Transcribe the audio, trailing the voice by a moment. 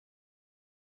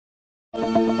Today's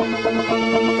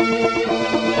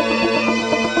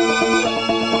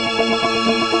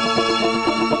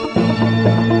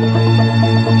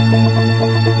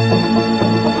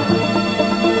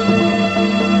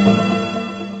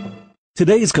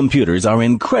computers are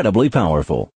incredibly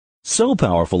powerful. So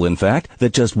powerful, in fact,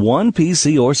 that just one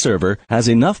PC or server has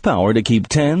enough power to keep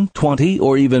 10, 20,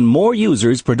 or even more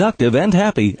users productive and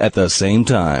happy at the same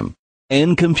time.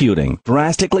 N-computing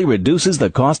drastically reduces the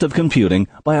cost of computing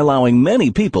by allowing many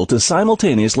people to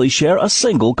simultaneously share a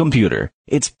single computer.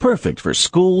 It's perfect for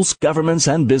schools, governments,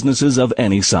 and businesses of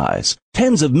any size.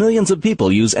 Tens of millions of people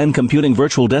use N-computing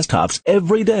virtual desktops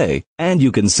every day, and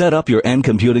you can set up your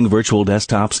N-computing virtual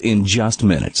desktops in just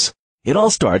minutes. It all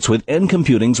starts with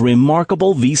N-computing's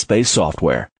remarkable vSpace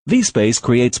software. vSpace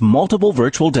creates multiple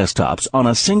virtual desktops on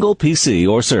a single PC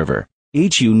or server.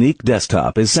 Each unique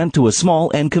desktop is sent to a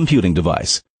small N-computing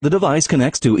device. The device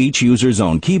connects to each user's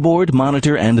own keyboard,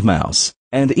 monitor, and mouse.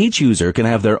 And each user can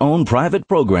have their own private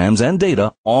programs and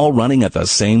data all running at the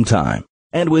same time.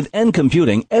 And with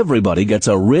N-computing, everybody gets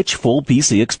a rich, full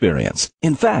PC experience.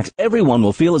 In fact, everyone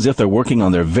will feel as if they're working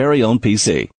on their very own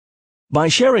PC. By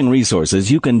sharing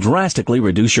resources, you can drastically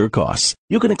reduce your costs.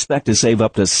 You can expect to save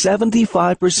up to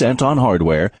 75% on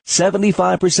hardware,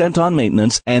 75% on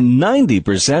maintenance, and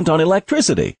 90% on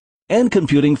electricity.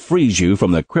 N-computing frees you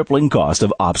from the crippling cost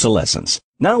of obsolescence.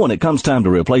 Now when it comes time to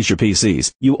replace your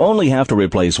PCs, you only have to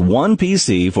replace one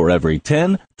PC for every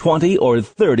 10, 20, or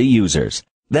 30 users.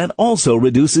 That also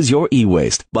reduces your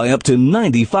e-waste by up to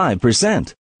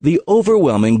 95%. The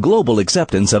overwhelming global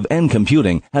acceptance of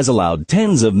N-computing has allowed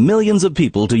tens of millions of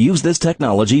people to use this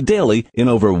technology daily in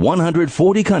over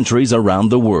 140 countries around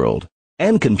the world.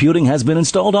 N-computing has been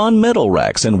installed on metal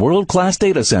racks in world-class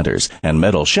data centers and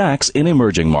metal shacks in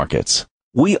emerging markets.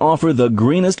 We offer the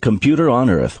greenest computer on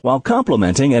earth while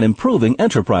complementing and improving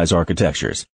enterprise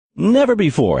architectures. Never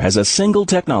before has a single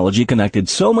technology connected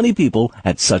so many people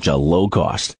at such a low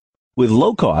cost. With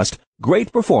low cost,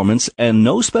 great performance, and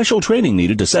no special training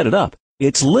needed to set it up,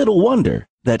 it's little wonder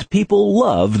that people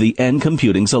love the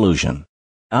N-computing solution.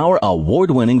 Our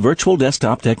award-winning virtual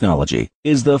desktop technology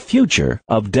is the future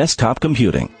of desktop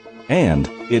computing, and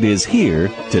it is here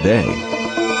today.